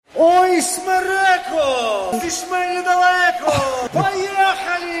Ой, Смереко! Ти ж мені далеко!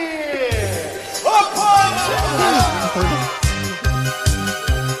 Поїхали! Опа!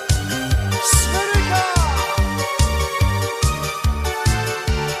 Смерека!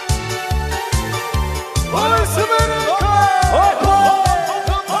 Ой, Смерека!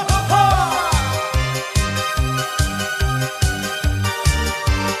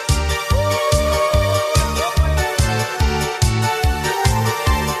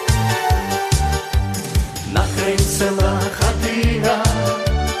 Села хатина,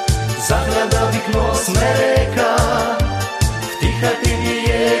 заглядав вікно Смерека, в тій хатині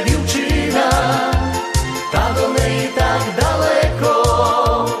є дівчина, та до неї так далеко.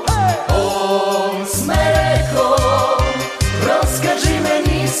 Ой, Смереко, розкажи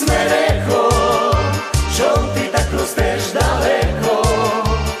мені, Смереко, чом ти так ростеш далеко,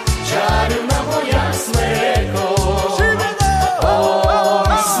 чарівна моя Смереко.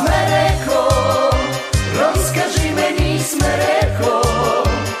 Ой, Смереко, розкажи мені, Смереко,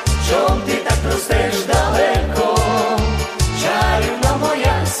 чом ти так ростеш далеко, чарівна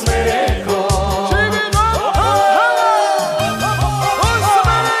моя Смереко.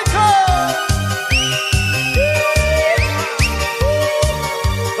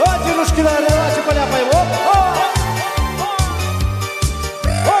 О, дедушки, давайте поляпаем.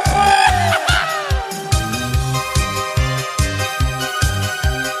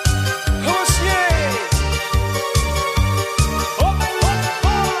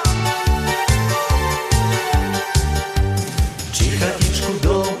 Чихатічку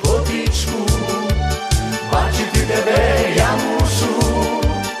до потічку, бачити тебе я мушу,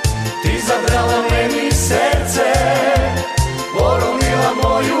 ти забрала мені серце, боронила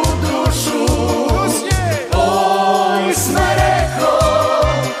мою душу. Ой, Смереко,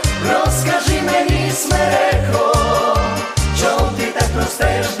 розкажи мені, Смереко, чом ти так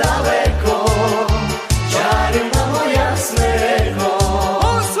ростеш далеко, чарівна моя Смереко.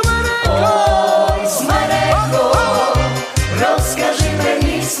 Ой, Смереко, розкажи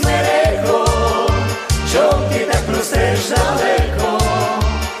мені, Смереко, чом ти так ростеш далеко,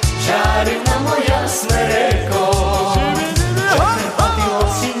 чарівна моя Смереко. Черпати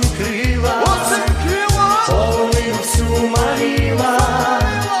осінь крила, полонину всю марила,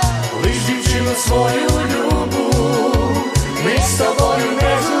 лиш дівчину свою любу, ми з тобою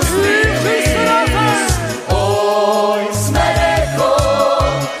не зустрілись. Ой, Смереко,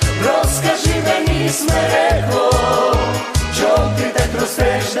 розкажи мені, Смереко, чом ти так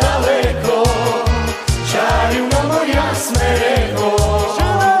ростеш далеко, чарівна моя Смереко.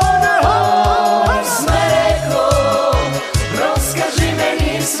 Ой, Смереко, розкажи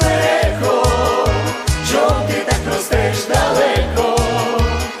мені, Смереко, чом ти так ростеш далеко,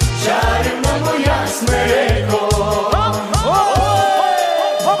 чарівна моя Смереко.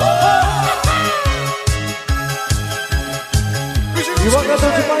 I uwaga,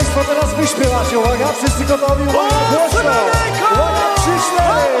 drodzy Państwo, teraz wy śpiewacie. Uwaga, wszyscy gotowi? Uwaga, głośno! Uwaga, 3,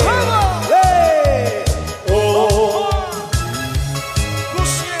 4! Hej!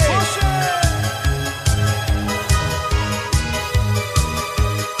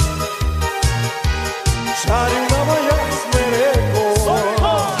 Czarna moja Smyreко!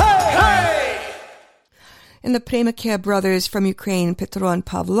 And the Premake brothers from Ukraine, Petro and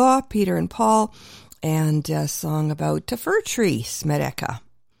Pavlo, Peter and Paul, and a song about a fir tree, Smерека.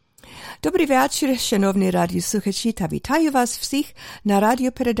 Добрий вечір, шановні радіослухачі, та вітаю вас всіх на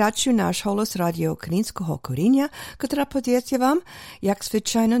радіопередачу «Наш голос» радіо українського коріння, котра подається вам, як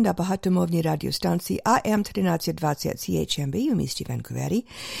звичайно, на багатомовній радіостанції AM1320 CHMB у місті Ванкувері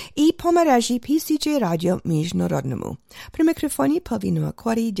і по мережі PCJ Радіо Міжнародному. При мікрофоні Павліна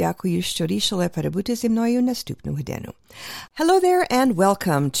Макорі, дякую, що рішили перебути зі мною наступну годину. Hello there and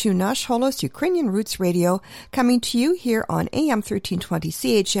welcome to Nash Holos Ukrainian Roots Radio, coming to you here on AM 1320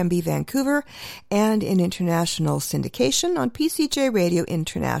 CHMB Vancouver and in international syndication on PCJ Radio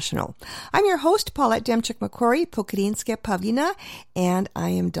International. I'm your host, Paulette Demchik-Makori, Pokrinska Pavlina, and I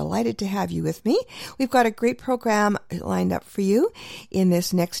am delighted to have you with me. We've got a great program lined up for you in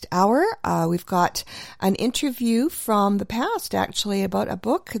this next hour. We've got an interview from the past, actually, about a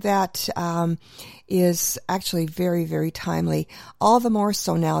book that is actually very, very timely, all the more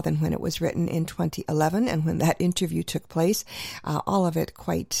so now than when it was written in 2011 and when that interview took place. All of it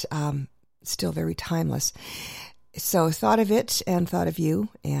quite still very timeless. So thought of it and thought of you,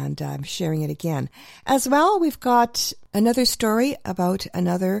 and I'm sharing it again. As well, we've got another story about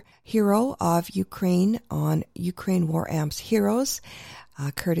another hero of Ukraine on Ukraine War Amps Heroes,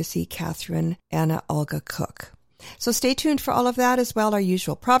 courtesy Catherine Anna Olga Cook. So stay tuned for all of that, as well our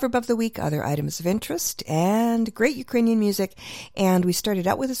usual proverb of the week, other items of interest, and great Ukrainian music. And we started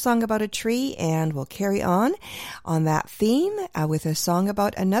out with a song about a tree, and we'll carry on that theme with a song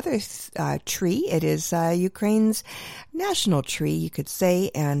about another tree. It is Ukraine's national tree, you could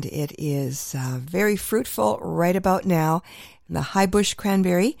say, and it is very fruitful right about now. The high bush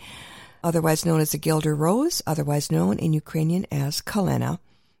cranberry, otherwise known as the Gilder rose, otherwise known in Ukrainian as kalena.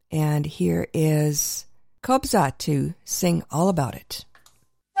 And here is Kobza to sing all about it.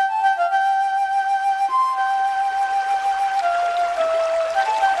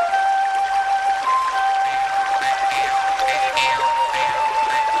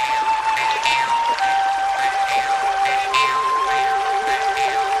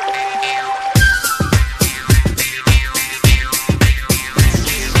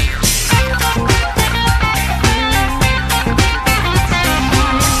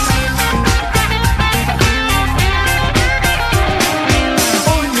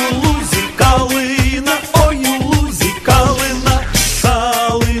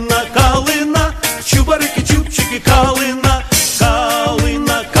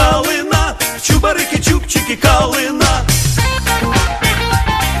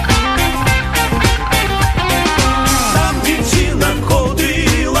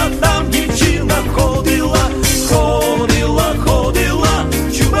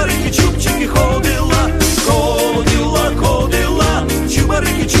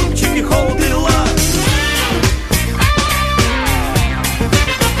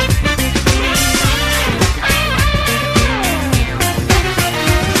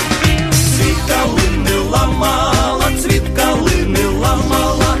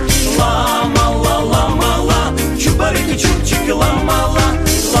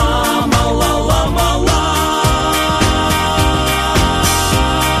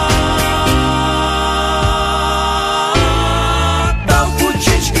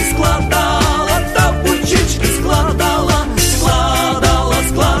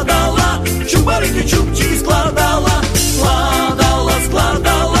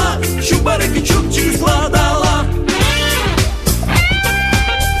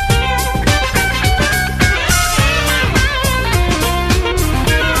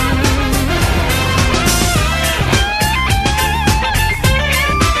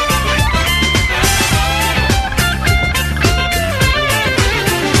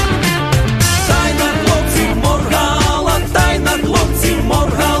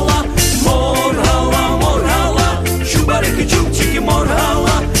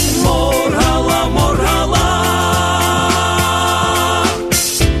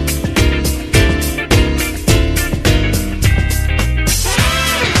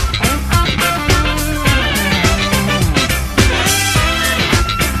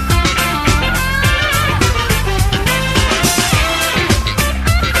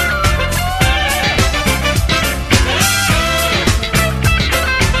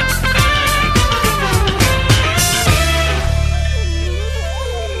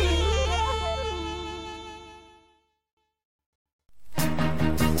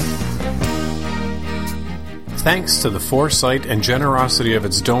 Thanks to the foresight and generosity of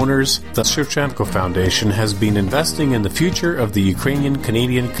its donors, the Shevchenko Foundation has been investing in the future of the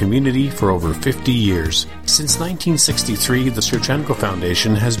Ukrainian-Canadian community for over 50 years. Since 1963, the Shevchenko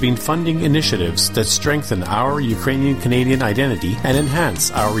Foundation has been funding initiatives that strengthen our Ukrainian-Canadian identity and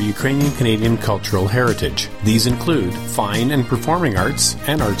enhance our Ukrainian-Canadian cultural heritage. These include fine and performing arts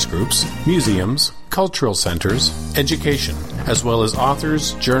and arts groups, museums, cultural centers, education, as well as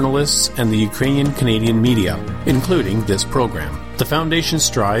authors, journalists, and the Ukrainian-Canadian media, including this program. The foundation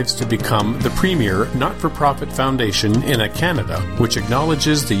strives to become the premier not-for-profit foundation in Canada, which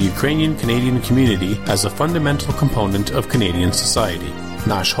acknowledges the Ukrainian-Canadian community as a fundamental component of Canadian society.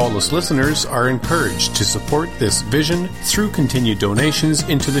 Nash Holos listeners are encouraged to support this vision through continued donations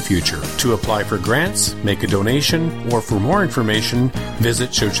into the future. To apply for grants, make a donation, or for more information, visit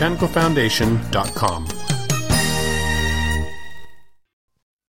ShevchenkoFoundation.com.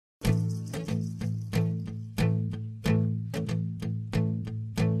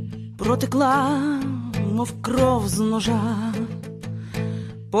 Протекла, мов кров з ножа,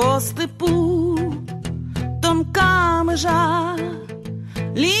 по степу тонка межа,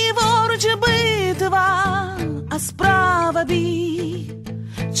 ліворуч битва, а справа бій,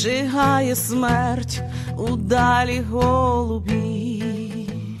 чигає смерть у далі голубі.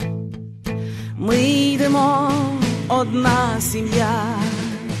 Ми йдемо, одна сім'я,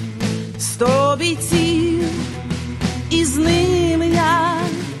 100 бійців, і з ними я.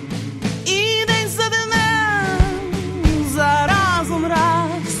 Заразом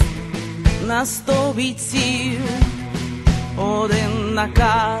раз на 100 бійців один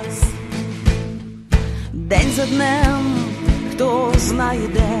наказ. День за днем, хто знає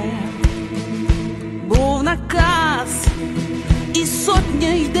де, був наказ, і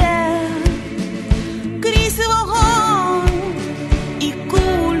сотня йде крізь вогонь і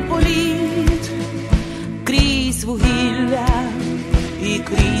куль політ, крізь вугілля і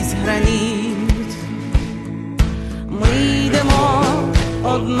крізь граніт. Ми йдемо,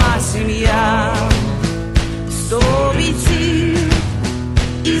 одна сім'я, 100 бійців,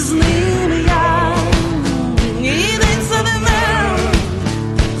 і з ними я. І день за днем,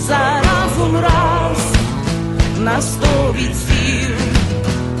 за разом раз, на 100 бійців,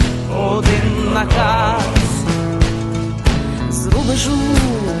 один наказ. З рубежу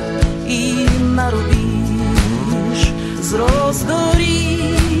і на рубіж, з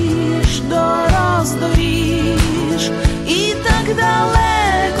роздоріж до роздоріж, і так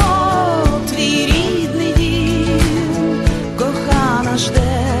далеко твій рідний дім, кохана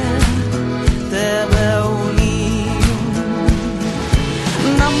жде тебе у нім.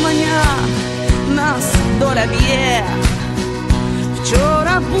 Навмання нас доля б'є,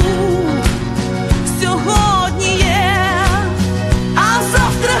 вчора був, сьогодні є, а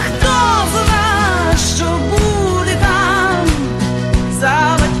завтра хто зна, що буде там.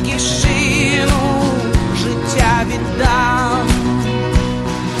 За батьківщину життя віддам.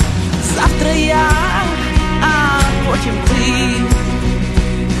 Завтра я, а потім ти,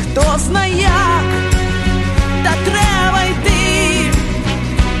 хто знає як, та треба йти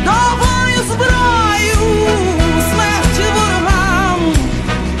до бою зброю, смерті ворогам,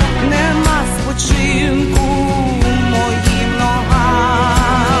 нема спочинку моїм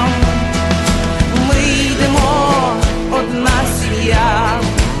ногам. Ми йдемо, одна сім'я,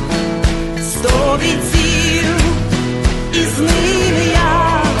 100 бійців, і з ними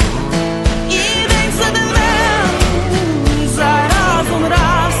я. І день за днем, за разом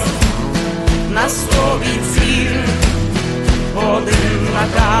раз, на 100 бійців, один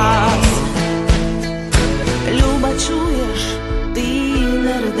наказ. Люба, чуєш, ти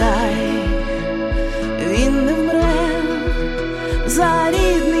не ридай, він не вмре за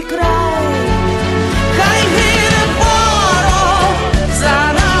рідний край. Хай гине ворог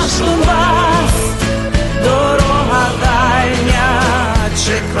за наш Донбас, дорога дальня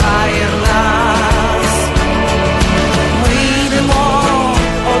чекає нас. Ми йдемо,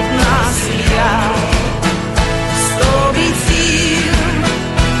 одна сім'я, 100 бійців,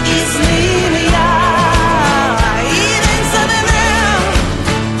 і з ними я. І день за днем,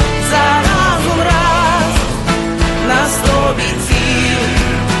 за разом раз, на 100 бійців,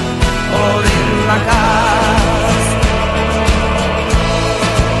 один наказ.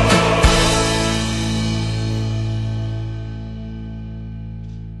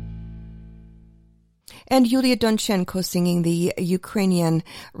 And Yulia Donchenko singing the Ukrainian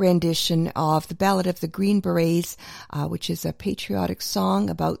rendition of the Ballad of the Green Berets, which is a patriotic song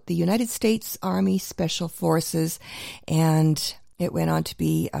about the United States Army Special Forces. And it went on to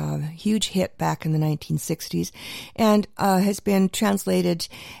be a huge hit back in the 1960s and has been translated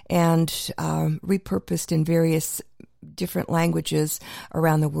and repurposed in various different languages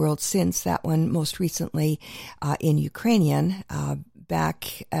around the world since. That one most recently in Ukrainian,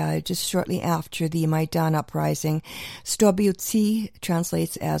 back just shortly after the Maidan uprising. 100 bійці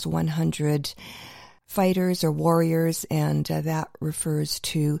translates as 100 fighters or warriors, and that refers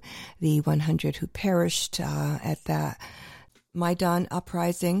to the 100 who perished at that Maidan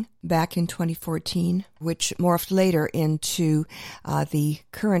uprising back in 2014, which morphed later into the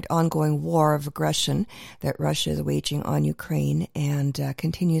current ongoing war of aggression that Russia is waging on Ukraine and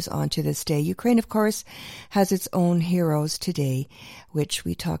continues on to this day. Ukraine, of course, has its own heroes today, which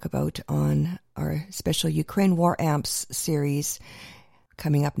we talk about on our special Ukraine War Amps series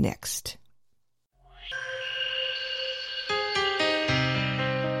coming up next.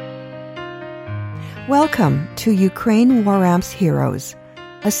 Welcome to Ukraine War Amps Heroes,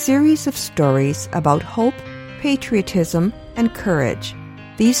 a series of stories about hope, patriotism, and courage.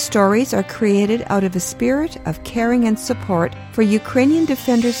 These stories are created out of a spirit of caring and support for Ukrainian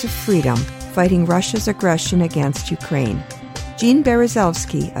defenders of freedom fighting Russia's aggression against Ukraine. Jean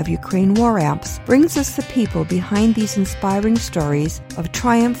Berezovsky of Ukraine War Amps brings us the people behind these inspiring stories of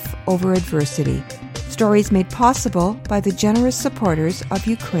triumph over adversity. Stories made possible by the generous supporters of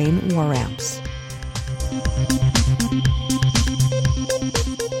Ukraine War Amps.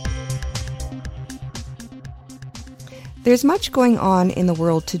 There's much going on in the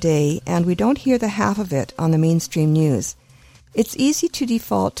world today, and we don't hear the half of it on the mainstream news. It's easy to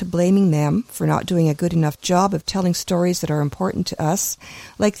default to blaming them for not doing a good enough job of telling stories that are important to us,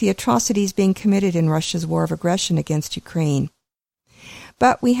 like the atrocities being committed in Russia's war of aggression against Ukraine.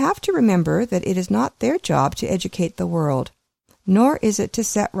 But we have to remember that it is not their job to educate the world, nor is it to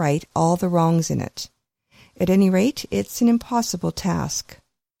set right all the wrongs in it. At any rate, it's an impossible task.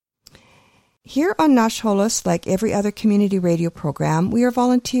 Here on Nash Holos, like every other community radio program, we are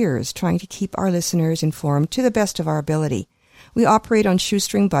volunteers trying to keep our listeners informed to the best of our ability. We operate on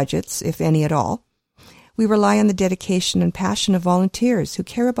shoestring budgets, if any at all. We rely on the dedication and passion of volunteers who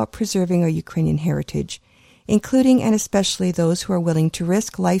care about preserving our Ukrainian heritage, including and especially those who are willing to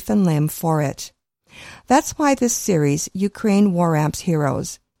risk life and limb for it. That's why this series, Ukraine War Amps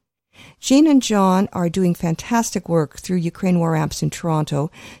Heroes. Jean and John are doing fantastic work through Ukraine War Amps in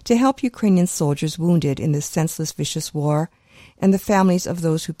Toronto to help Ukrainian soldiers wounded in this senseless, vicious war and the families of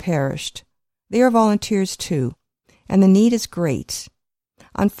those who perished. They are volunteers too, and the need is great.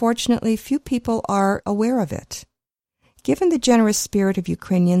 Unfortunately, few people are aware of it. Given the generous spirit of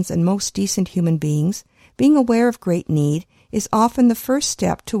Ukrainians and most decent human beings, being aware of great need is often the first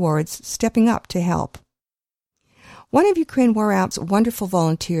step towards stepping up to help. One of Ukraine War Amps' wonderful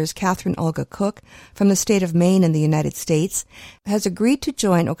volunteers, Catherine Olga Cook, from the state of Maine in the United States, has agreed to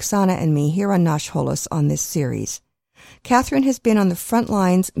join Oksana and me here on Nash Holos on this series. Catherine has been on the front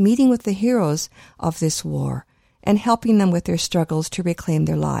lines meeting with the heroes of this war and helping them with their struggles to reclaim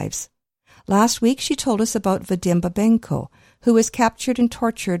their lives. Last week she told us about Vadim Babenko, who was captured and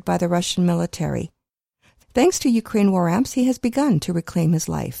tortured by the Russian military. Thanks to Ukraine War Amps, he has begun to reclaim his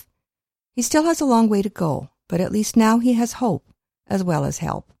life. He still has a long way to go, but at least now he has hope as well as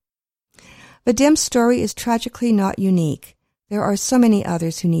help. Vadim's story is tragically not unique. There are so many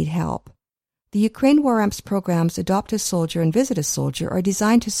others who need help. The Ukraine War Amps programs Adopt a Soldier and Visit a Soldier are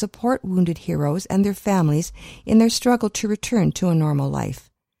designed to support wounded heroes and their families in their struggle to return to a normal life.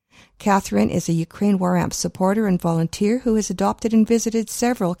 Catherine is a Ukraine War Amps supporter and volunteer who has adopted and visited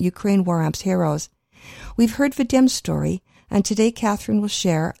several Ukraine War Amps heroes. We've heard Vadim's story, and today Catherine will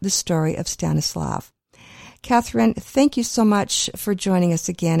share the story of Stanislav. Catherine, thank you so much for joining us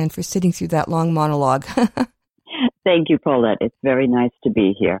again and for sitting through that long monologue. Thank you, Paulette. It's very nice to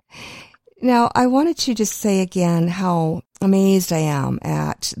be here. Now, I wanted to just say again how amazed I am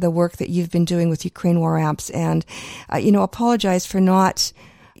at the work that you've been doing with Ukraine War Amps and, apologize for not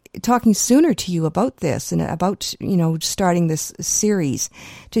talking sooner to you about this and about, starting this series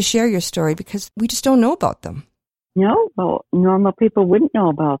to share your story because we just don't know about them. No, well, normal people wouldn't know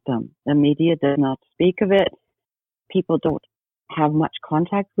about them. The media does not speak of it. People don't have much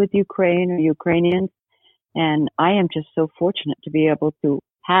contact with Ukraine or Ukrainians. And I am just so fortunate to be able to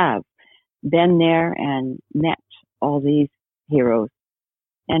have been there and met all these heroes.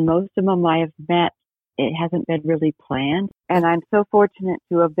 And most of them I have met, it hasn't been really planned. And I'm so fortunate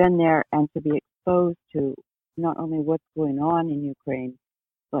to have been there and to be exposed to not only what's going on in Ukraine,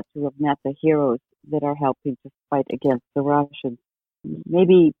 but to have met the heroes that are helping to fight against the Russians.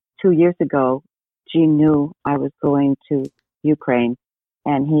 Maybe 2 years ago, Gene knew I was going to Ukraine,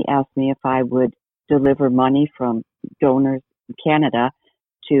 and he asked me if I would deliver money from donors in Canada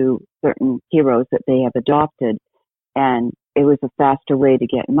to certain heroes that they have adopted. And it was a faster way to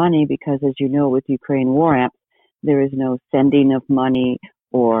get money because, as you know, with Ukraine War Amps, there is no sending of money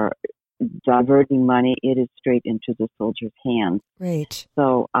or diverting money. It is straight into the soldier's hands. Right.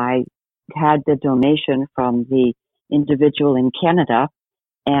 So I had the donation from the individual in Canada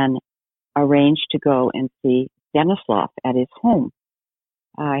and arranged to go and see Stanislav at his home.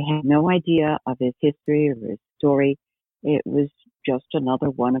 I had no idea of his history or his story. It was just another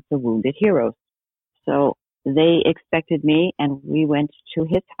one of the wounded heroes. So they expected me, and we went to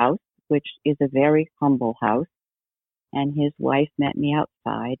his house, which is a very humble house, and his wife met me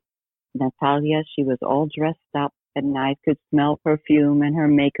outside. Natalia, she was all dressed up, and I could smell perfume, and her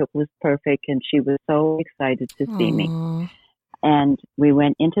makeup was perfect, and she was so excited to see me. And we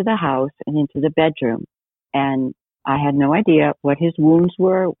went into the house and into the bedroom, and I had no idea what his wounds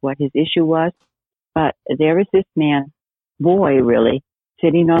were, what his issue was, but there is this man, boy really,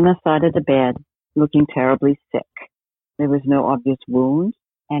 sitting on the side of the bed, looking terribly sick. There was no obvious wounds,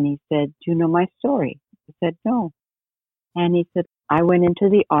 and he said, "Do you know my story?" I said, "No." And he said, "I went into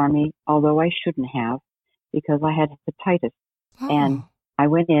the army, although I shouldn't have, because I had hepatitis. And I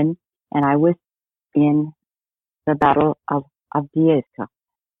went in, and I was in the Battle of Avdiivka.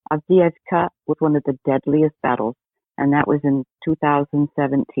 Avdiivka was one of the deadliest battles, and that was in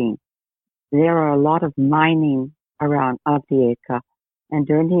 2017. There are a lot of mining around Avdiivka, and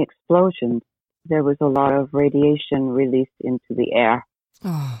during the explosions, there was a lot of radiation released into the air.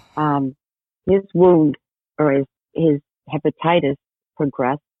 His wound, or his hepatitis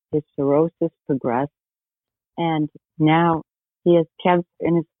progressed, his cirrhosis progressed, and now he has cancer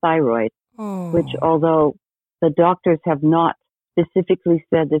in his thyroid, which although the doctors have not specifically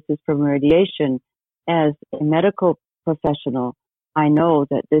said this is from radiation. As a medical professional, I know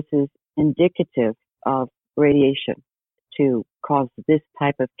that this is indicative of radiation to cause this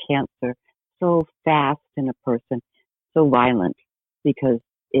type of cancer so fast in a person, so violent, because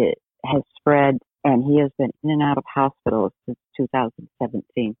it has spread, and he has been in and out of hospitals since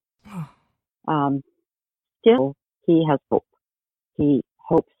 2017. Still, he has hope. He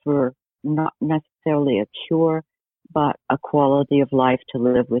hopes for not necessarily a cure, but a quality of life to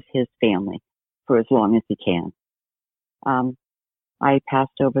live with his family for as long as he can. I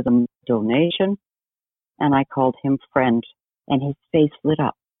passed over the donation, and I called him friend, and his face lit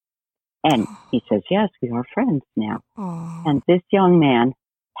up. And he says, yes, we are friends now. Oh. And this young man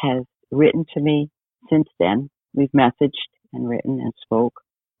has written to me since then. We've messaged and written and spoke.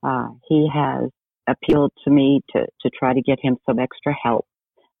 He has appealed to me to try to get him some extra help.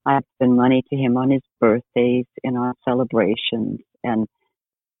 I've given money to him on his birthdays, in our celebrations, and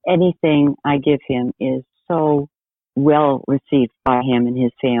anything I give him is so well received by him and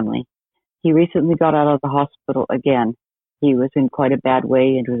his family. He recently got out of the hospital again. He was in quite a bad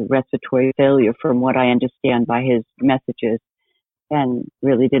way and was respiratory failure from what I understand by his messages, and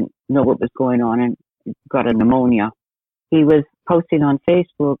really didn't know what was going on and got a pneumonia. He was posting on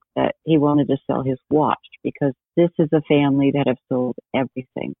Facebook that he wanted to sell his watch because this is a family that have sold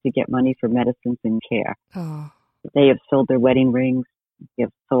everything to get money for medicines and care. Oh. They have sold their wedding rings. They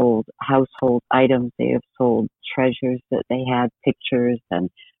have sold household items. They have sold treasures that they had, pictures and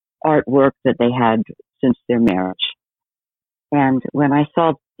artwork that they had since their marriage. And when I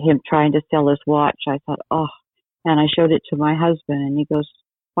saw him trying to sell his watch, I thought, oh, and I showed it to my husband, and he goes,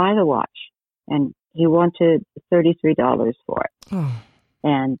 buy the watch. And he wanted $33 for it. Oh.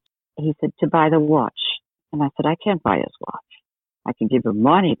 And he said, to buy the watch. And I said, I can't buy his watch. I can give him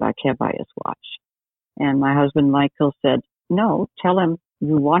money, but I can't buy his watch. And my husband, Michael, said, no, tell him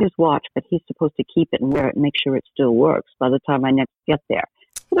you want his watch, but he's supposed to keep it and wear it and make sure it still works by the time I next get there.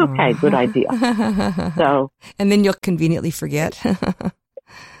 I said, okay, good idea. So, and then you'll conveniently forget.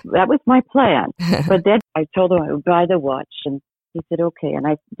 that was my plan. But then I told him I would buy the watch, and he said, okay. And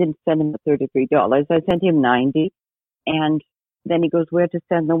I didn't send him the $33. I sent him $90. And then he goes, where to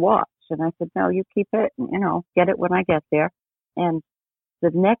send the watch? And I said, no, you keep it and, get it when I get there. And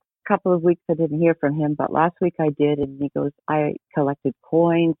the next couple of weeks I didn't hear from him, but last week I did. And he goes, I collected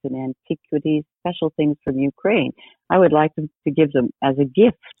coins and antiquities, special things from Ukraine. I would like them to give them as a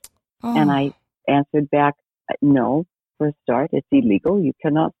gift. Oh. And I answered back, no, for a start, it's illegal. You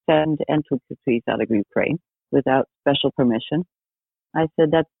cannot send antiquities out of Ukraine without special permission. I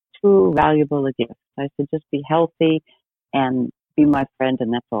said, that's too valuable a gift. I said, just be healthy and be my friend,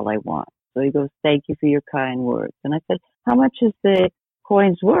 and that's all I want. So he goes, thank you for your kind words. And I said, how much is the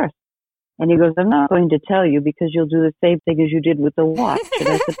coins worth? And he goes, I'm not going to tell you because you'll do the same thing as you did with the watch. And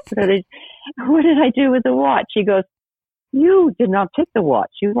I said, what did I do with the watch? He goes, you did not take the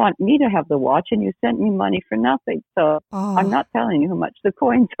watch. You want me to have the watch, and you sent me money for nothing. So I'm not telling you how much the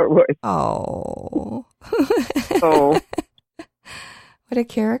coins are worth. Oh. So, what a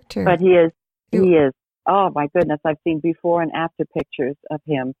character. but he is, oh my goodness, I've seen before and after pictures of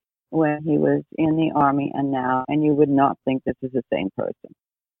him when he was in the army and now, and you would not think this is the same person.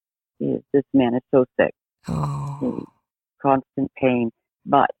 This man is so sick. Oh. Constant pain.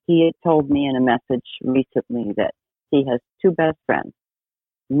 But he had told me in a message recently that he has two best friends,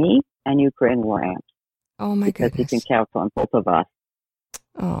 me and Ukraine War Amps. Oh my because goodness. he can count on both of us.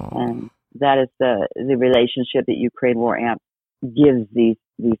 Oh. And that is the relationship that Ukraine War Amps gives these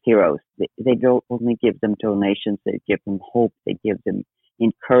heroes. They don't only give them donations, they give them hope, they give them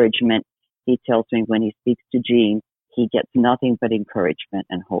encouragement. He tells me when he speaks to Jean, he gets nothing but encouragement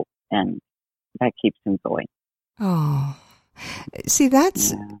and hope, and that keeps him going. Oh. See, that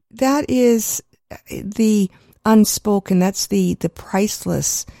is the unspoken, that's the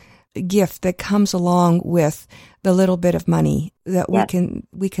priceless gift that comes along with the little bit of money that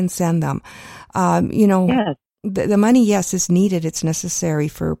we can send them. Yes. The money, yes, is needed. It's necessary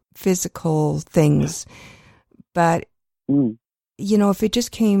for physical things. But, if it just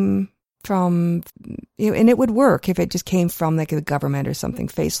came from, and it would work if it just came from like the government or something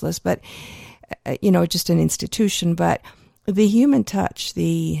faceless, but, just an institution. But the human touch,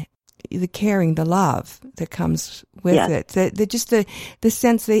 the caring, the love that comes with it, the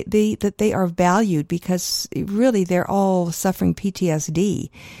sense that they are valued, because really they're all suffering PTSD.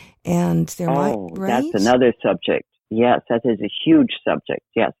 And there right? That's another subject. Yes, that is a huge subject.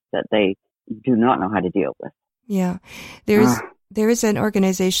 Yes, that they do not know how to deal with. Yeah. There is an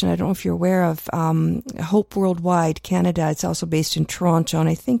organization, I don't know if you're aware of, Hope Worldwide Canada. It's also based in Toronto. And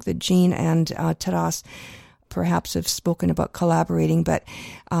I think that Jean and Taras perhaps have spoken about collaborating, but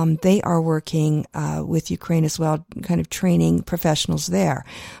they are working with Ukraine as well, kind of training professionals there.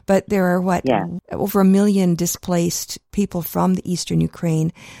 But there are over 1 million displaced people from the eastern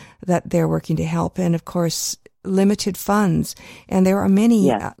Ukraine that they're working to help, and of course limited funds, and there are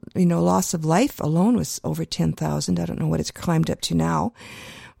many. Loss of life alone was over 10,000. I don't know what it's climbed up to now.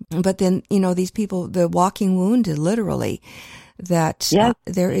 But then, these people, the walking wounded, literally, that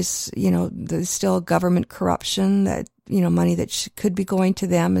there is, there's still government corruption, that, money that could be going to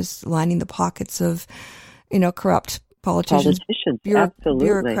them is lining the pockets of, corrupt politicians,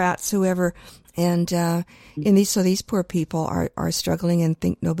 bureaucrats, whoever. And these poor people are struggling and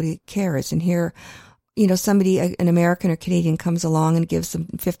think nobody cares. And here, somebody, an American or Canadian, comes along and gives them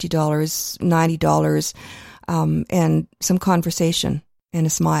 $50, $90, and some conversation and a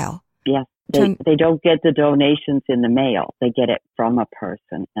smile. Yes, they don't get the donations in the mail. They get it from a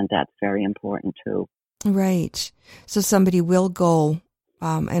person, and that's very important too. Right. So somebody will go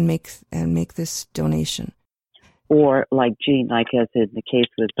and make this donation. Or like Jean, like as in the case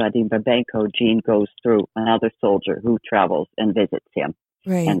with Vadim Babenko, Jean goes through another soldier who travels and visits him,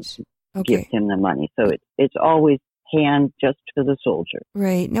 right, and gives him the money. So it's always hand just to the soldier.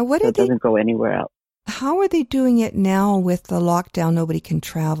 Right. Now, it doesn't go anywhere else. How are they doing it now with the lockdown? Nobody can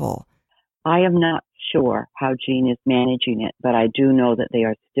travel. I am not sure how Jean is managing it, but I do know that they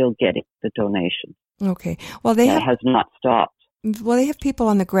are still getting the donations. Okay. Well, it has not stopped. Well, they have people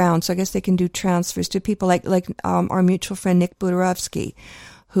on the ground, so I guess they can do transfers to people like our mutual friend Nick Budorovsky,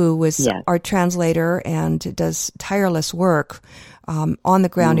 who was our translator and does tireless work on the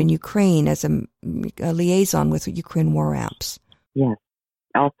ground in Ukraine as a liaison with Ukraine War Amps. Yes.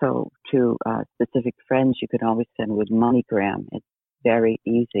 Also, to specific friends, you can always send with MoneyGram. It's very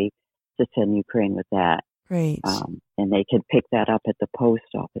easy to send Ukraine with that. Right. And they can pick that up at the post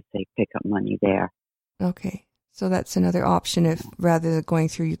office. They pick up money there. Okay. So that's another option rather than going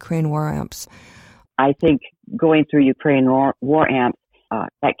through Ukraine War Amps. I think going through Ukraine War Amps,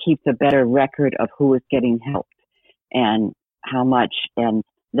 that keeps a better record of who is getting helped and how much. And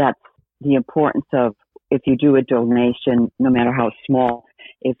that's the importance of, if you do a donation, no matter how small,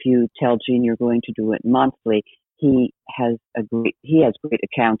 if you tell Jean you're going to do it monthly, he has great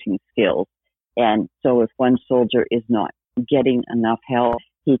accounting skills. And so if one soldier is not getting enough help,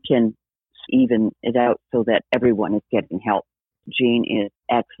 he can even it out so that everyone is getting help. Jean is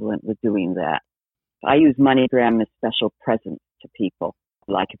excellent with doing that. I use MoneyGram as special presents to people,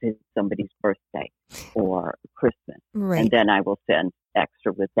 like if it's somebody's birthday or Christmas. Right. And then I will send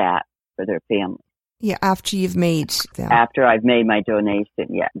extra with that for their family. Yeah, after you've made them. After I've made my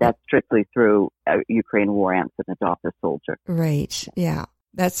donation, that's strictly through Ukraine War Amps and Adopt a Soldier. Right, yeah.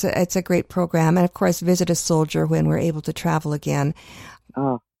 It's a great program. And, of course, Visit a Soldier when we're able to travel again.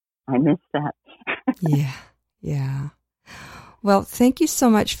 Oh, I missed that. Yeah. Well, thank you so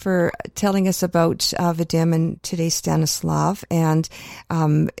much for telling us about Vadim and today's Stanislav. And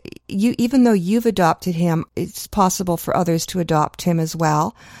even though you've adopted him, it's possible for others to adopt him as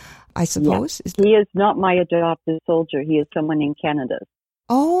well, I suppose. Yes. He is not my adopted soldier. He is someone in Canada.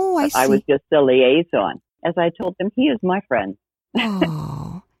 Oh, I see. I was just a liaison. As I told him, he is my friend.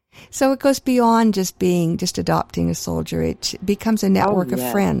 Oh. So it goes beyond just adopting a soldier. It becomes a network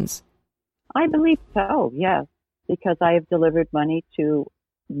of friends. I believe so, yes, because I have delivered money to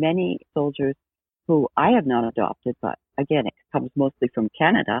many soldiers who I have not adopted, but again, it comes mostly from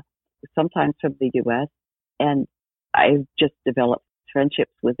Canada, sometimes from the U.S., and I've just developed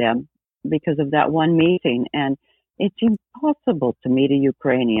friendships with them because of that one meeting. And it's impossible to meet a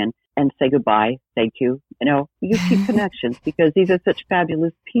Ukrainian and say goodbye, thank you. You keep connections because these are such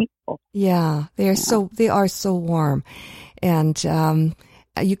fabulous people. Yeah, they are so warm. And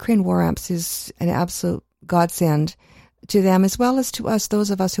Ukraine War Amps is an absolute godsend to them as well as to us,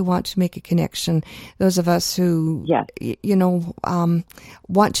 those of us who want to make a connection, those of us who,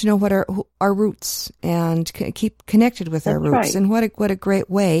 want to know what our roots and keep connected with our roots. Right. And what a great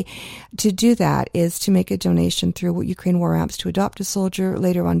way to do that is to make a donation through Ukraine War Amps to adopt a soldier,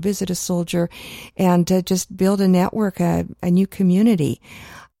 later on visit a soldier, and just build a network, a new community.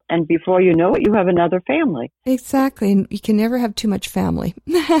 And before you know it, you have another family. Exactly. And you can never have too much family.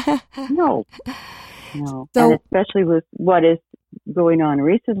 No. So, and especially with what is going on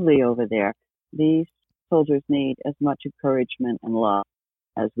recently over there, these soldiers need as much encouragement and love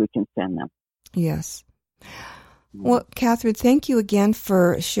as we can send them. Yes. Well, Catherine, thank you again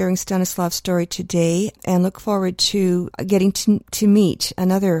for sharing Stanislav's story today, and look forward to getting to meet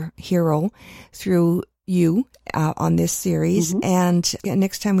another hero through you on this series. And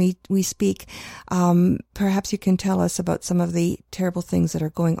next time we speak, perhaps you can tell us about some of the terrible things that are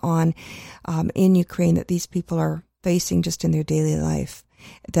going on in Ukraine that these people are facing just in their daily life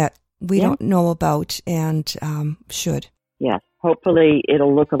that we don't know about and should. Yes. Hopefully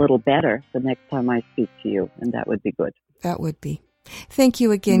it'll look a little better the next time I speak to you, and that would be good. That would be. Thank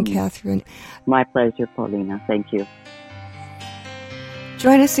you again, Catherine. My pleasure, Paulina. Thank you.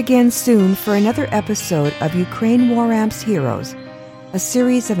 Join us again soon for another episode of Ukraine War Amps Heroes, a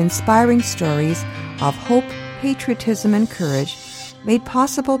series of inspiring stories of hope, patriotism, and courage made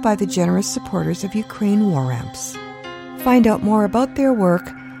possible by the generous supporters of Ukraine War Amps. Find out more about their work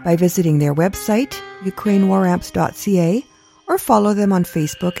by visiting their website, ukrainewaramps.ca, or follow them on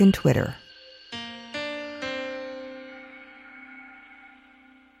Facebook and Twitter.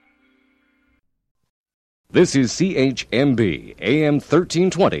 This is CHMB, AM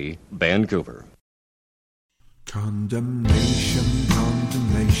 1320, Vancouver. Condemnation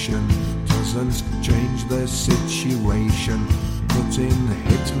doesn't change the situation. Put in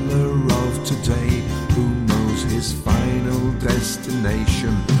Hitler of today, who knows his final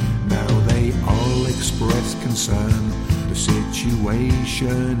destination. Now they all express concern. The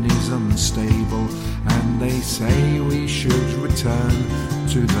situation is unstable, and they say we should return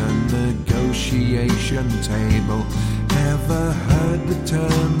to the negotiation table. Ever heard the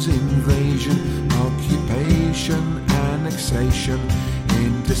terms invasion, occupation, annexation,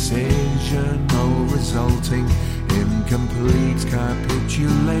 indecision, all resulting in complete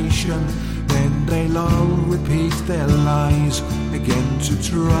capitulation? Then they'll all repeat their lies again to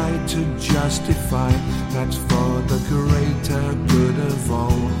try to justify that for the greater good of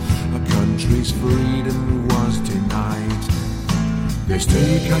all, a country's freedom was denied. There's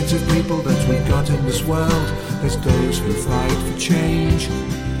two kinds of people that we've got in this world. There's those who fight for change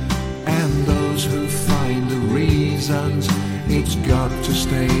and those who find the reasons it's got to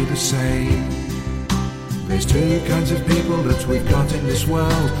stay the same. There's two kinds of people that we've got in this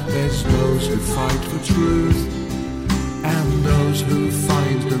world. There's those who fight for truth and those who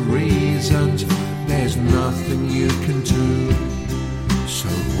find the reasons there's nothing you can do. So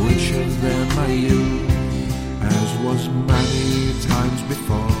which of them are you? As was many times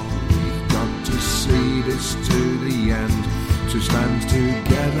before, we've got to see this to the end, to stand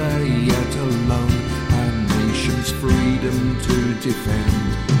together yet alone, our nation's freedom to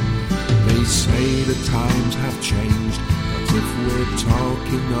defend. They say the times have changed, but if we're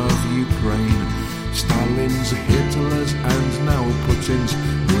talking of Ukraine, Stalin's, Hitler's and now Putin's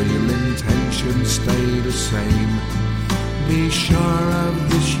real intentions stay the same. Be sure of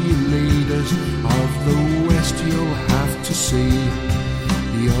this, you leaders of the West, you'll have to see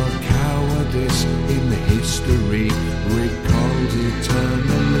your cowardice in history recalled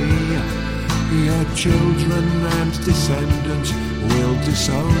eternally. Your children and descendants will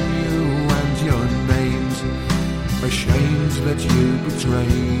disown you and your names, ashamed that you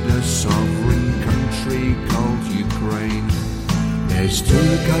betrayed a sovereign country called Ukraine. There's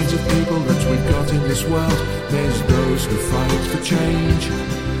two kinds of people that we've got in this world. There's those who fight for change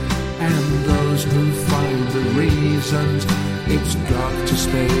and those who find the reasons it's got to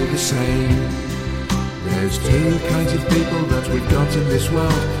stay the same. There's two kinds of people that we've got in this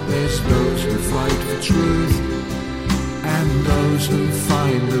world. There's those who fight for truth and those who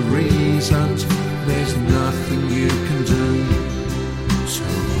find the reasons there's nothing you can do. So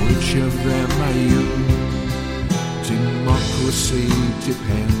which of them are you? Democracy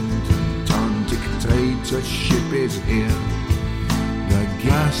dependent on dictatorship is here. The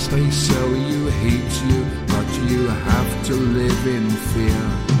gas they sell you heats you, but you have to live in fear.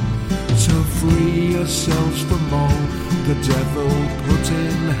 So free yourselves from all the devil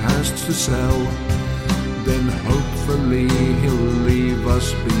Putin has to sell. Then hopefully he'll leave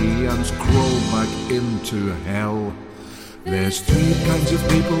us be and crawl back into hell. There's two kinds of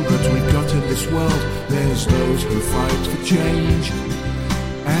people that we've got in this world. There's those who fight for change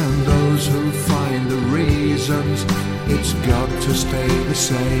and those who find the reasons it's got to stay the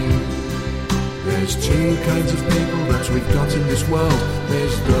same. There's two kinds of people that we've got in this world.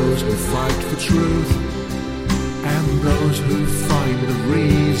 There's those who fight for truth and those who find the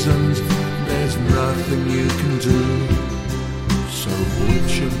reasons there's nothing you can do. So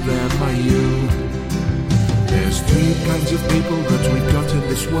which of them are you? There's two kinds of people that we've got in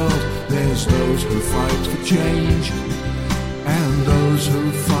this world. There's those who fight for change and those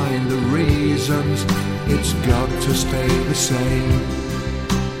who find the reasons it's got to stay the same.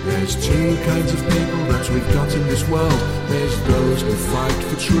 There's two kinds of people that we've got in this world. There's those who fight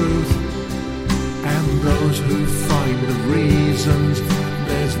for truth and those who find the reasons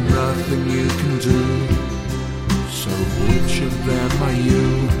there's nothing you can do. So which of them are you?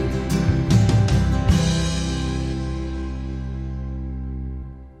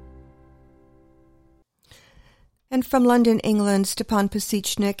 And from London, England, Stepan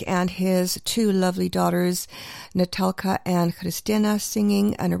Pasichnik and his two lovely daughters, Natalka and Christina,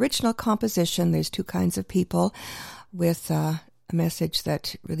 singing an original composition, There's Two Kinds of People, with a message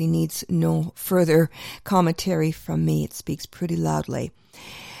that really needs no further commentary from me. It speaks pretty loudly.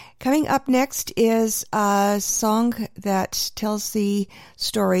 Coming up next is a song that tells the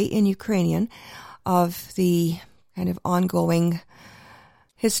story in Ukrainian of the kind of ongoing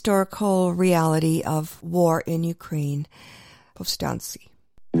historical reality of war in Ukraine. Повстанці.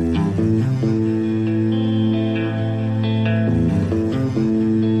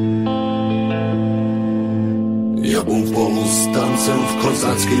 Я був повстанцем в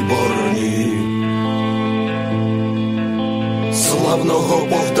козацькій бороні, славного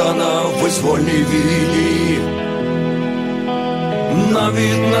Богдана в визвольній війні.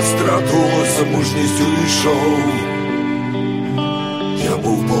 Навіть на страту за мужністю йшов. Я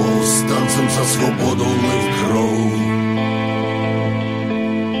був повстанцем, за свободу лив кров.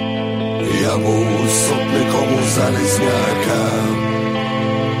 Я був сотником у Залізняка.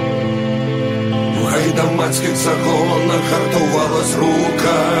 В гайдамацьких загонах гартувалась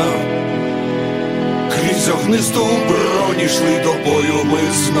рука. Крізь огнисту бронь йшли до бою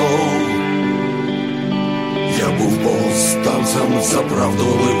ми знов. Я був повстанцем, за правду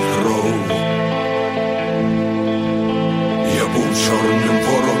лив кров. Я був чорним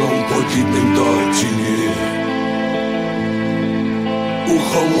вороном, подібним до тіні. У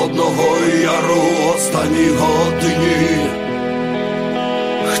холодного яру останній годині.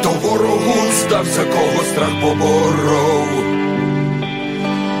 Хто ворогу здався, кого страх поборов,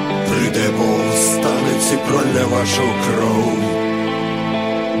 прийде повстанець і пролє вашу кров.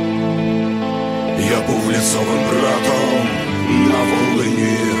 Я був лісовим братом на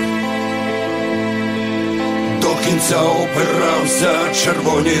Волині. До кінця опирався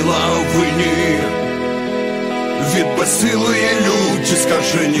червоній лавині. Від безсилої люті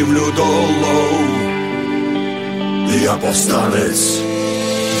скаженів людолов. Я повстанець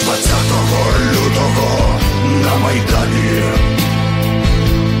 20 лютого на Майдані.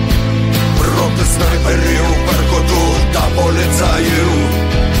 Проти снайперів, Беркуту та поліцаїв.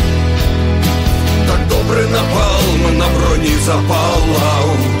 Так добре напалм на броні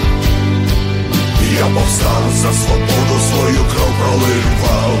запалав. Я повстав, за свободу свою кров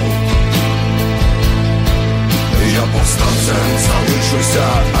проливав. Я повстанцем залишуся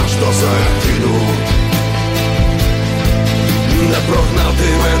аж до загину. Не прогнати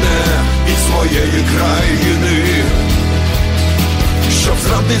мене із моєї країни. Щоб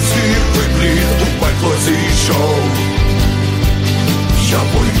зрадницький виплід у пекло зійшов. Я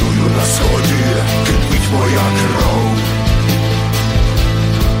воюю на сході, кипить моя кров.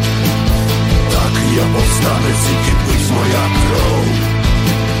 Так, я повстанець і кипить моя кров.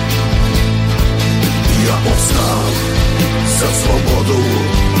 Я повстав за свободу,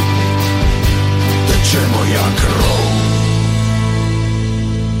 тече моя кров.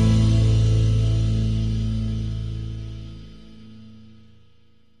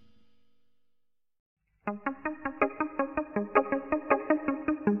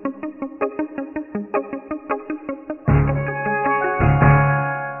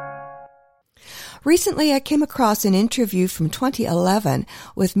 Recently, I came across an interview from 2011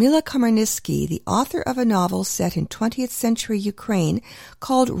 with Mila Komarnisky, the author of a novel set in 20th century Ukraine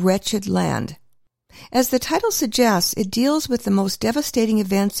called Wretched Land. As the title suggests, it deals with the most devastating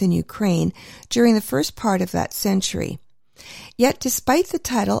events in Ukraine during the first part of that century. Yet, despite the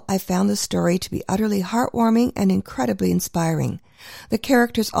title, I found the story to be utterly heartwarming and incredibly inspiring. The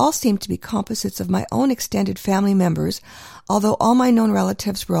characters all seem to be composites of my own extended family members, although all my known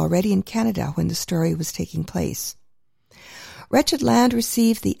relatives were already in Canada when the story was taking place. Wretched Land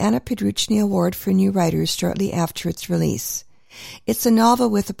received the Anna Pedruchny Award for New Writers shortly after its release. It's a novel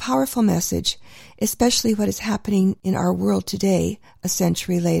with a powerful message, especially what is happening in our world today, a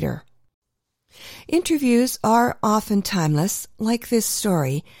century later. Interviews are often timeless, like this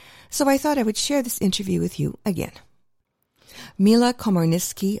story, so I thought I would share this interview with you again. Mila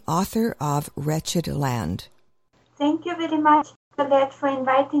Komarnisky, author of Wretched Land. Thank you very much, Colette, for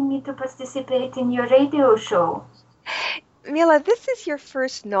inviting me to participate in your radio show. Mila, this is your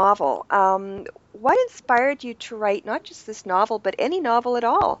first novel. What inspired you to write not just this novel, but any novel at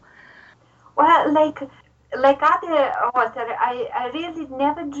all? Well, like other authors, I really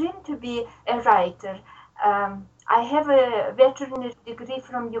never dreamed to be a writer. I have a veterinary degree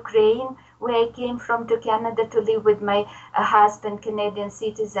from Ukraine, where I came from to Canada to live with my husband, Canadian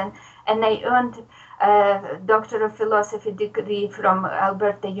citizen, and I earned a Doctor of Philosophy degree from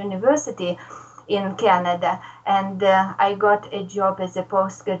Alberta University in Canada, and I got a job as a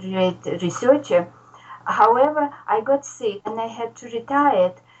postgraduate researcher. However, I got sick and I had to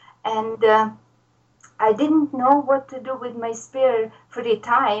retire, and I didn't know what to do with my spare free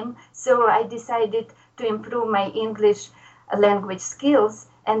time, so I decided to improve my English language skills,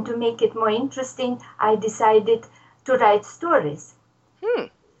 and to make it more interesting, I decided to write stories.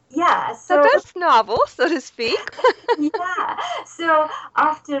 Yeah, so that's novel, so to speak. Yeah, so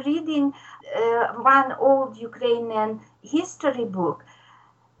after reading one old Ukrainian history book,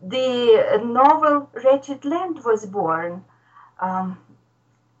 the novel Wretched Land was born.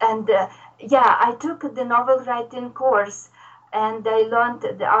 I took the novel writing course, and I learned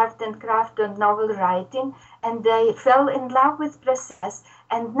the art and craft of novel writing, and I fell in love with process.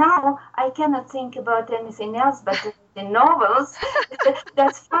 And now I cannot think about anything else but the novels.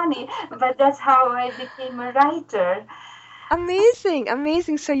 That's funny, but that's how I became a writer. Amazing,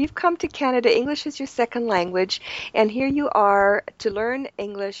 amazing. So you've come to Canada. English is your second language, and here you are to learn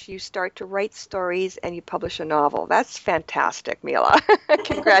English. You start to write stories, and you publish a novel. That's fantastic, Mila.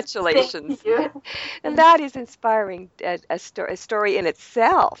 Congratulations. Thank you. And that is inspiring, a story in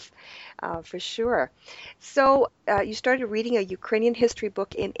itself, for sure. So you started reading a Ukrainian history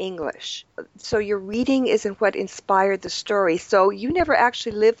book in English. So your reading isn't what inspired the story. So you never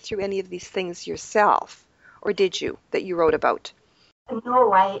actually lived through any of these things yourself. Or did you, that you wrote about?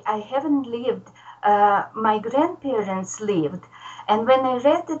 No, I haven't lived. My grandparents lived. And when I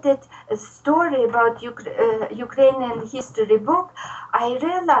read that story about Ukrainian history book, I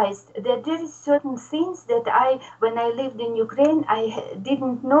realized that there is certain things that when I lived in Ukraine, I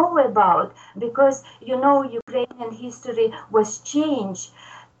didn't know about, because, Ukrainian history was changed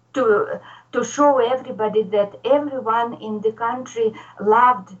to show everybody that everyone in the country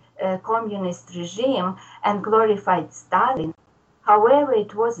loved communist regime and glorified Stalin. However,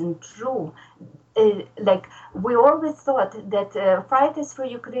 it wasn't true. We always thought that fighters for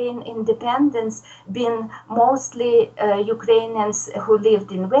Ukraine independence been mostly Ukrainians who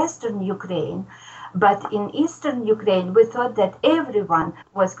lived in Western Ukraine. But in Eastern Ukraine, we thought that everyone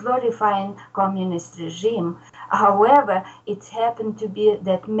was glorifying communist regime. However, it happened to be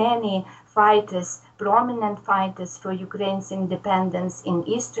that many fighters, prominent fighters for Ukraine's independence in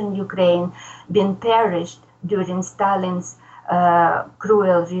Eastern Ukraine, been perished during Stalin's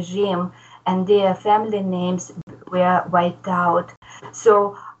cruel regime, and their family names were wiped out.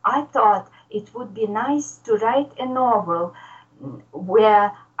 So I thought it would be nice to write a novel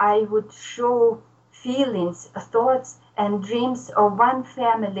where I would show feelings, thoughts, and dreams of one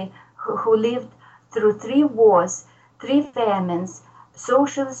family who lived through 3 wars, 3 famines,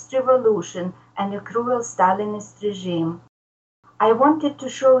 socialist revolution, and a cruel Stalinist regime. I wanted to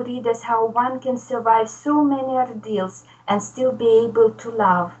show readers how one can survive so many ordeals and still be able to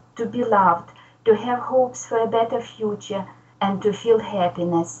love, to be loved, to have hopes for a better future, and to feel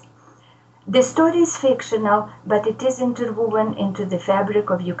happiness. The story is fictional, but it is interwoven into the fabric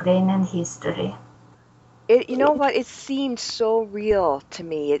of Ukrainian history. You know what? It seemed so real to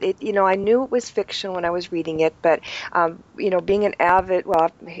me. I knew it was fiction when I was reading it, but being an avid,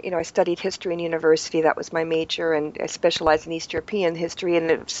 I studied history in university. That was my major, and I specialized in East European history,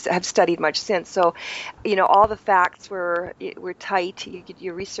 and have studied much since. So, all the facts were tight.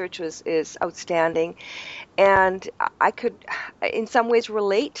 Your research is outstanding, and I could, in some ways,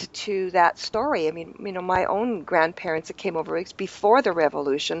 relate to that story. I mean, my own grandparents that came over before the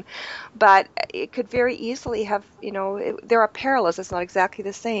revolution, but it could very easily have, there are parallels. It's not exactly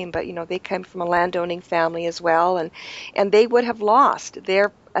the same, but, they came from a landowning family as well, and they would have lost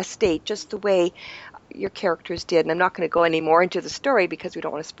their estate just the way your characters did. And I'm not going to go any more into the story because we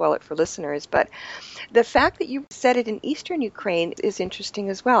don't want to spoil it for listeners, but the fact that you set it in Eastern Ukraine is interesting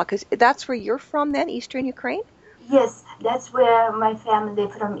as well, because that's where you're from then, Eastern Ukraine? Yes, that's where my family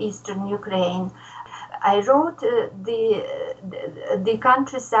from Eastern Ukraine. I wrote the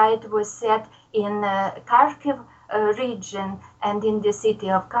countryside was set in Kharkiv region and in the city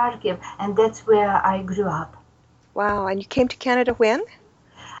of Kharkiv, and that's where I grew up. Wow, and you came to Canada when?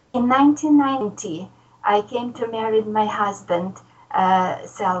 In 1990, I came to marry my husband,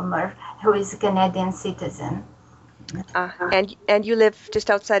 Selmer, who is a Canadian citizen. And you live just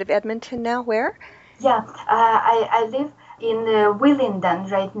outside of Edmonton now, where? Yeah, I live in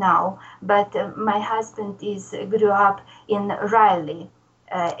Willingdon right now, but my husband grew up in Riley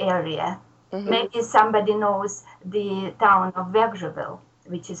area. Mm-hmm. Maybe somebody knows the town of Vegreville.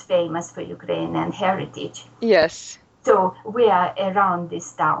 which is famous for Ukrainian heritage. Yes. So we are around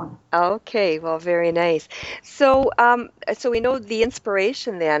this town. Okay, well, very nice. So, so we know the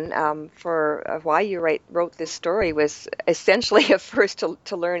inspiration then for why you wrote this story was essentially at first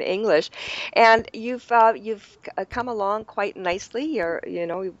to learn English, and you've come along quite nicely.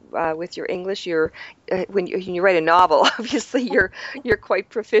 With your English, when you write a novel, obviously you're quite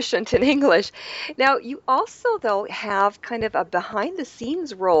proficient in English. Now, you also though have kind of a behind the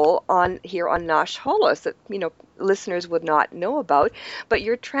scenes role on Nash Holos that listeners would not know about, but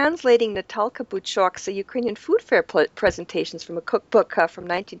you're translating Natalka Buchok's Ukrainian food fair presentations from a cookbook from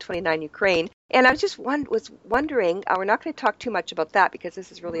 1929 Ukraine. And I was wondering, we're not going to talk too much about that because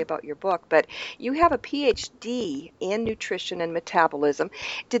this is really about your book, but you have a PhD in nutrition and metabolism.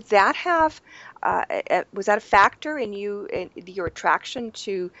 Did that was that a factor in your attraction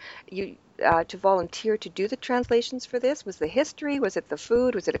to volunteer to do the translations for this? Was the history, was it the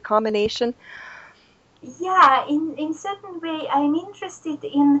food, was it a combination? Yeah, in certain way, I'm interested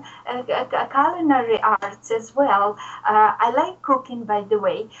in culinary arts as well. I like cooking, by the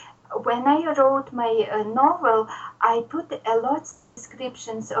way. When I wrote my novel, I put a lot of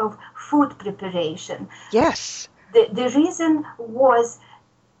descriptions of food preparation. Yes. The reason was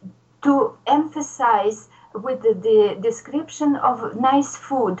to emphasize with the description of nice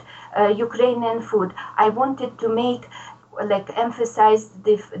food, Ukrainian food. I wanted to emphasize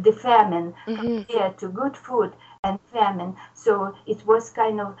the famine, compared to good food and famine. So it was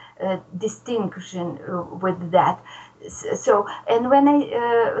kind of a distinction with that. So, and when I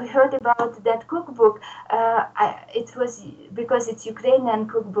heard about that cookbook, it was because it's Ukrainian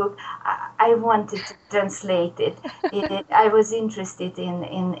cookbook. I wanted to translate it. I was interested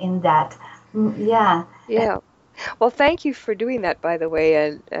in that. Yeah. Yeah. Well, thank you for doing that, by the way,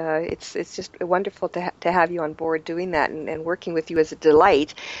 and it's just wonderful to have you on board doing that, and working with you is a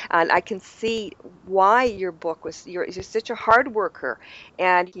delight. And I can see why your book you're such a hard worker,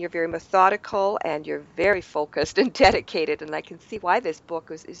 and you're very methodical, and you're very focused and dedicated, and I can see why this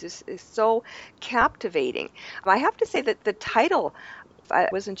book is so captivating. I have to say that the title, I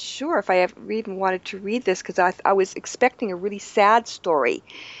wasn't sure if I ever even wanted to read this because I was expecting a really sad story,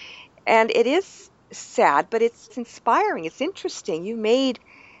 and it is sad, but it's inspiring. It's interesting. You've made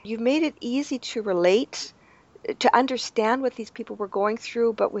it easy to relate, to understand what these people were going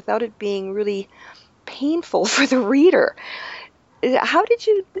through, but without it being really painful for the reader. How did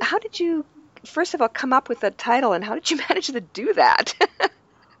you first of all come up with that title, and how did you manage to do that?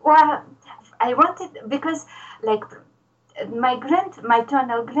 Well, I wanted, because my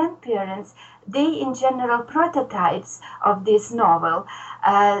maternal grandparents, they in general prototypes of this novel,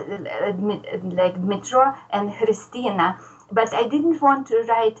 like Dmitro and Christina. But I didn't want to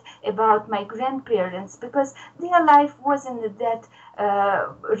write about my grandparents because their life wasn't that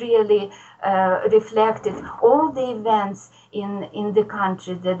really reflected all the events in the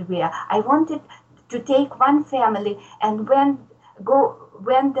country that we are. I wanted to take one family and went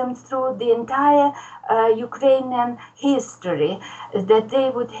them through the entire Ukrainian history, that they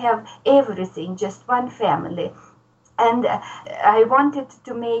would have everything, just one family. And I wanted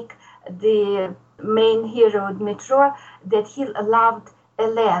to make the main hero, Dmitro, that he loved a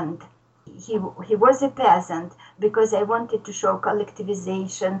land. He was a peasant, because I wanted to show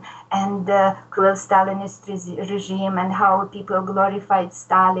collectivization and the cruel Stalinist regime and how people glorified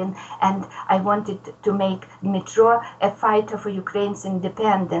Stalin. And I wanted to make Dmitro a fighter for Ukraine's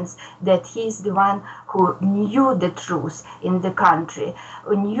independence, that he's the one who knew the truth in the country,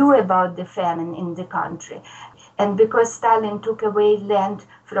 who knew about the famine in the country. And because Stalin took away land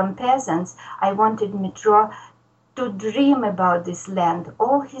from peasants, I wanted Dmitro to dream about this land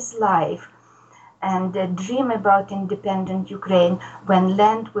all his life, and dream about independent Ukraine when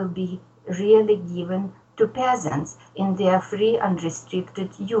land will be really given to peasants in their free,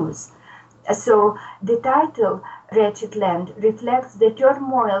 unrestricted use. So the title, Wretched Land, reflects the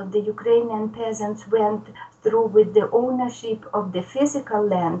turmoil the Ukrainian peasants went through with the ownership of the physical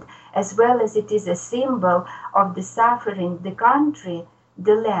land, as well as it is a symbol of the suffering the country,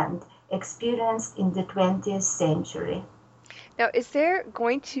 the land, experienced in the 20th century. Now, is there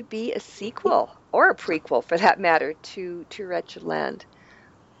going to be a sequel, or a prequel for that matter, to Wretched Land?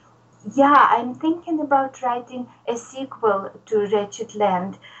 Yeah, I'm thinking about writing a sequel to Wretched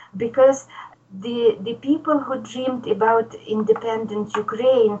Land, because the people who dreamed about independent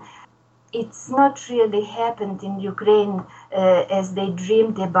Ukraine, it's not really happened in Ukraine as they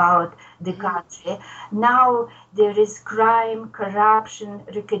dreamed about the country. Now there is crime, corruption,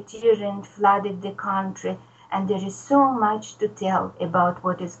 racketeering flooded the country, and there is so much to tell about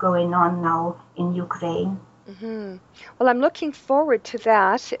what is going on now in Ukraine. Mm-hmm. Well, I'm looking forward to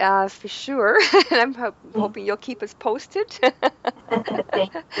that for sure. I'm hoping you'll keep us posted.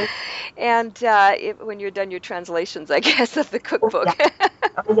 Thank you. And when you're done your translations, I guess, of the cookbook.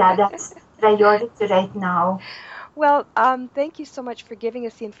 Yeah, that's priority right now. Well, thank you so much for giving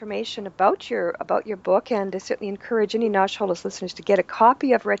us the information about your book, and I certainly encourage any Nash Holos listeners to get a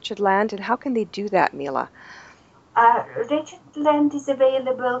copy of Wretched Land. And how can they do that, Mila? Wretched Land is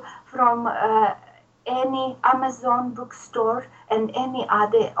available from any Amazon bookstore and any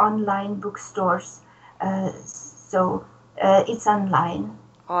other online bookstores. So it's online.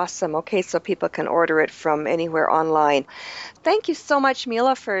 Awesome. Okay, so people can order it from anywhere online. Thank you so much,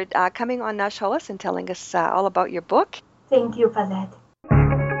 Mila, for coming on Nash Holos and telling us all about your book. Thank you for that.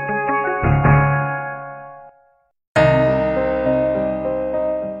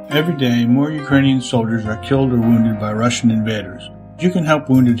 Every day, more Ukrainian soldiers are killed or wounded by Russian invaders. You can help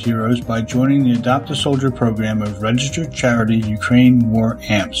wounded heroes by joining the Adopt a Soldier program of registered charity Ukraine War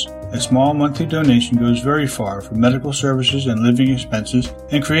Amps. A small monthly donation goes very far for medical services and living expenses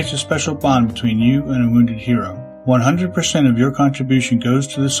and creates a special bond between you and a wounded hero. 100% of your contribution goes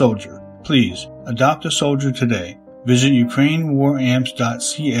to the soldier. Please, adopt a soldier today. Visit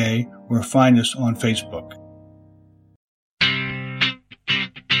ukrainewaramps.ca or find us on Facebook.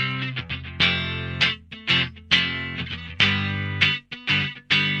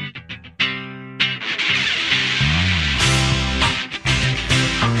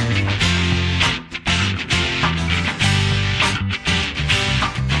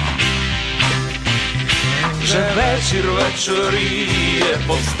 Вечір вечоріє,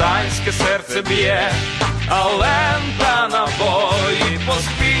 повстанське серце б'є, а лента набої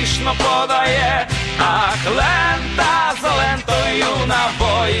поспішно подає. Ах, лента за лентою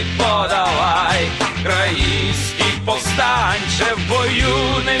набої подавай. Український повстанче, в бою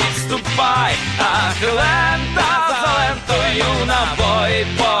не відступай. Ах, лента за лентою набої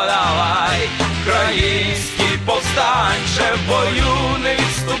подавай. Український повстанче, в бою не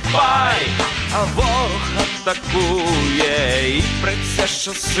відступай. А ворог атакує і преться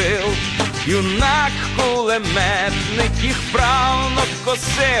щосил, юнак кулеметник їх вправно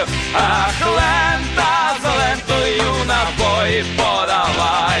косив. Ах, лента за лентою набої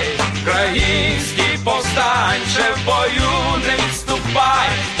подавай. Український повстанче, в бою не відступай.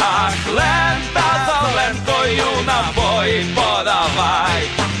 Ах, лента за лентою набої подавай.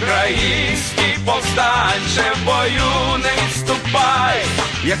 Український повстанче, в бою не відступай.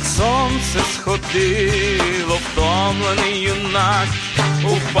 Як сонце сходило, втомлений юнак,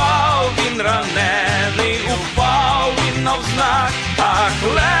 упав він ранений, упав він навзнак. Ах,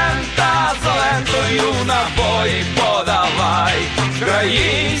 лента за лентою набої подавай.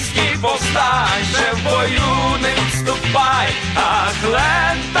 Український повстанче, в бою не відступай. Ах,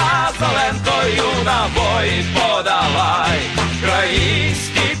 лента за лентою набої подавай.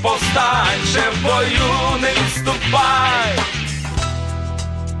 Український повстанче, в бою не відступай.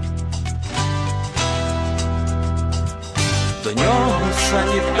 До нього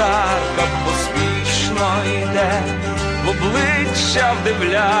санітарка поспішно йде, в обличчя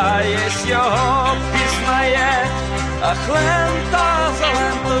вдивляєсь, його пізнає. Ах, лента за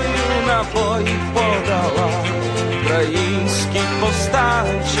лентою набої подала. Український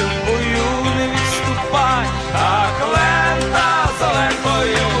повстанче, в бою не відступай. Ах, лента за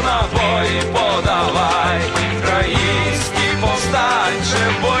лентою набої подавай. Український повстанче,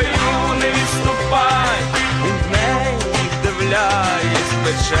 в бою не відступай.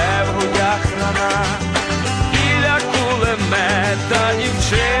 Пече в грудях рана, біля кулемета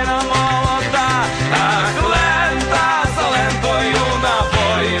дівчина молода. Ах, лента за лентою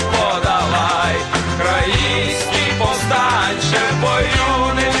набої подавай. Український повстанче, в бою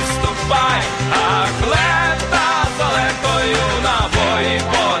не відступай. Ах, лента за лентою набої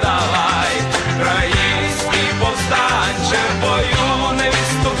подавай. Український повстанче, в бою не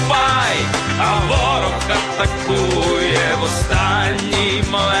відступай. А ворог атакує в останній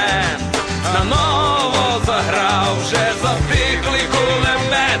момент, наново заграв вже затихлий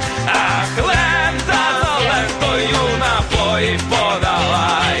кулемет. Ах, лента за лентою набої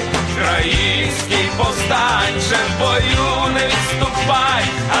подавай. Український повстанче, в бою не відступай.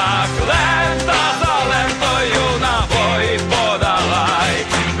 Ах, лента за лентою набої подавай.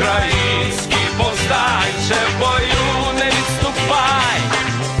 Український повстанче, в бою не відступай.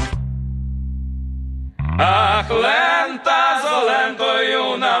 Ах, лента за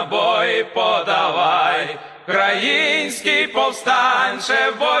лентою набої подавай. Український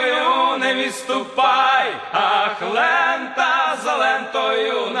повстанче, в бою не відступай. Ах, лента за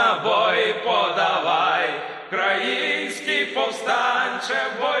лентою набої подавай. Український повстанче,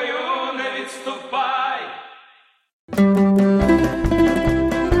 в бою не відступай.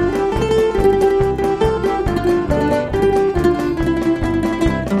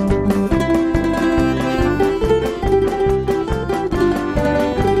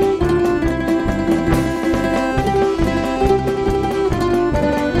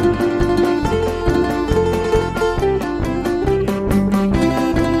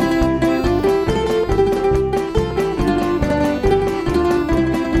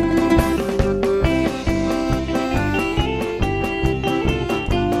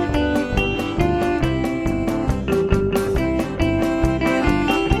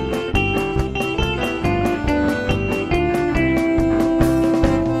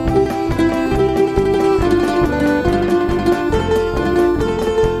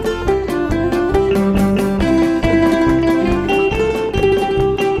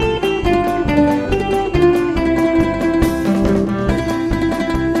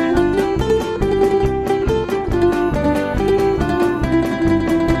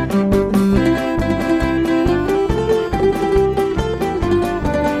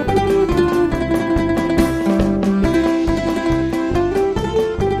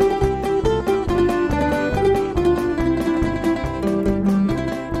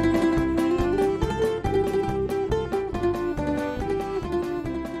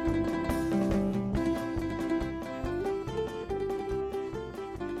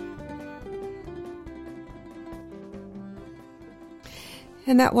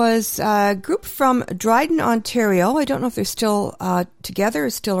 And that was a group from Dryden, Ontario. I don't know if they're still together or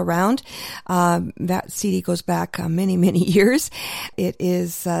still around. That CD goes back many, many years. It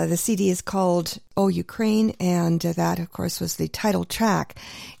is, the CD is called Oh Ukraine, and that, of course, was the title track.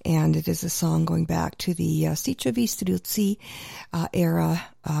 And it is a song going back to the Sichovy Streltsy era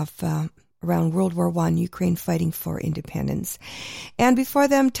of around World War I, Ukraine fighting for independence. And before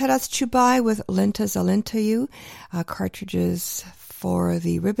them, Taras Chubai with Lenta Zalentаю, cartridges for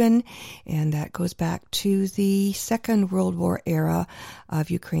the ribbon, and that goes back to the Second World War era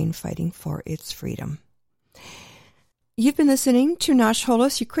of Ukraine fighting for its freedom. You've been listening to Nash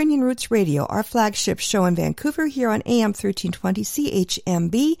Holos Ukrainian Roots Radio, our flagship show in Vancouver here on AM 1320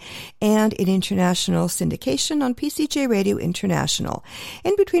 CHMB and in international syndication on PCJ Radio International.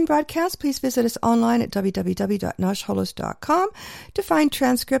 In between broadcasts, please visit us online at www.nashholos.com to find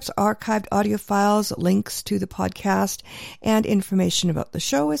transcripts, archived audio files, links to the podcast, and information about the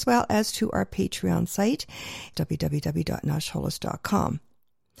show, as well as to our Patreon site, www.nashholos.com.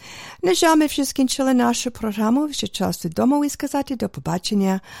 На жаль, ми вже скінчили нашу програму, вже час додому і сказати до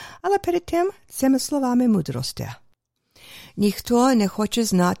побачення, але перед тим цими словами мудрості. Ніхто не хоче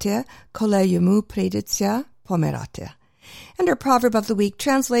знати, коли йому прийдеться помирати. And our proverb of the week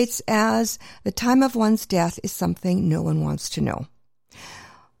translates as, the time of one's death is something no one wants to know.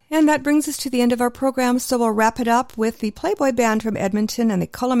 And that brings us to the end of our program, so we'll wrap it up with the Playboy Band from Edmonton and the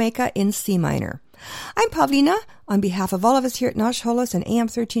Kolomeka in C minor. I'm Pavlina. On behalf of all of us here at Nash Holos and AM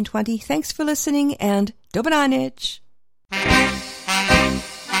 1320, thanks for listening and dobranic.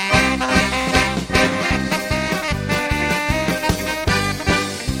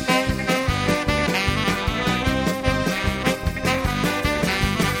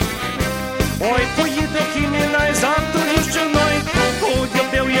 Ой, поїде кімінай за ту дівчиноньку,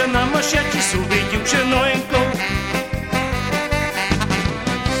 полюбив я на машеті собі дівчиноньку.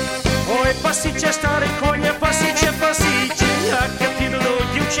 Ой, пасіче, старий коня, пасіче, пасіче, як я піду до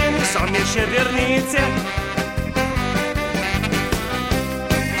дівчини, сам ще верніться.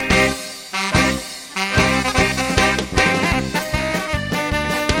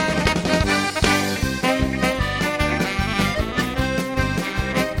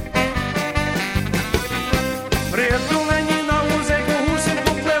 Притулені на узеку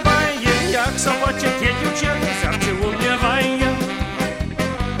гусеньку пливає, як собачить є дівчина, серце вогніває.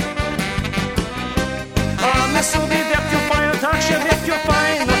 Собі вептю файно, так ще вептю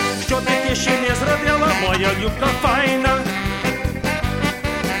файно, що ти ще не зробила, моя любка файна.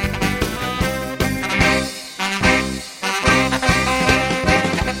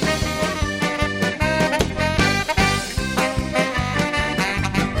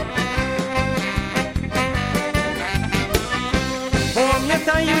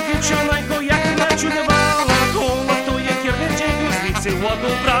 Пам'ятаю, дівчинонько, як вона чудувала, коло тої кірниченьку звідси воду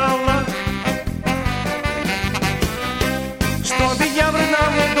брала. Тобі я врна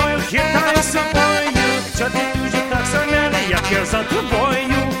водою хитаю собою, що ти дуже так за мене, як я за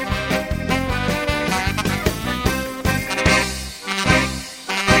тобою.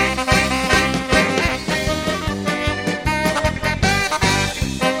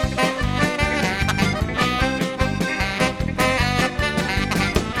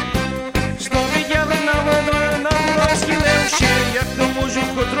 Тобі я врна водою на воду схиливши, як тому ж,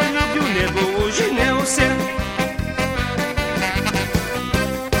 котру люблю, не було женився.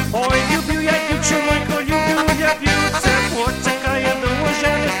 Ой, люблю я дівчинонько, люблю я п'ю, це почекає до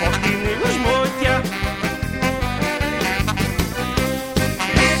ожени, поки не візьмуть я.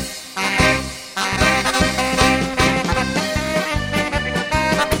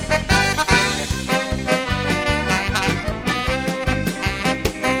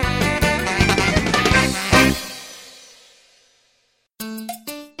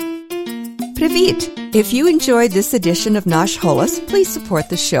 Привіт! If you enjoyed this edition of Nash Holos, please support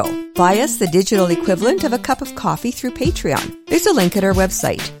the show. Buy us the digital equivalent of a cup of coffee through Patreon. There's a link at our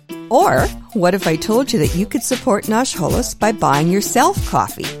website. Or, what if I told you that you could support Nash Holos by buying yourself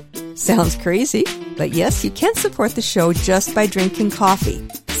coffee? Sounds crazy, but yes, you can support the show just by drinking coffee.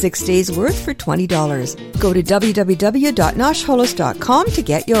 6 days worth for $20. Go to www.nashholos.com to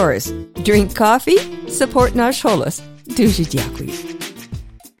get yours. Drink coffee, support Nash Holos. Дуже дякую.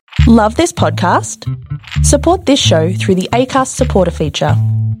 Love this podcast? Support this show through the Acast supporter feature.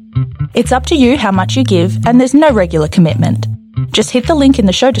 It's up to you how much you give, and there's no regular commitment. Just hit the link in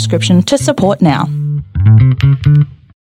the show description to support now.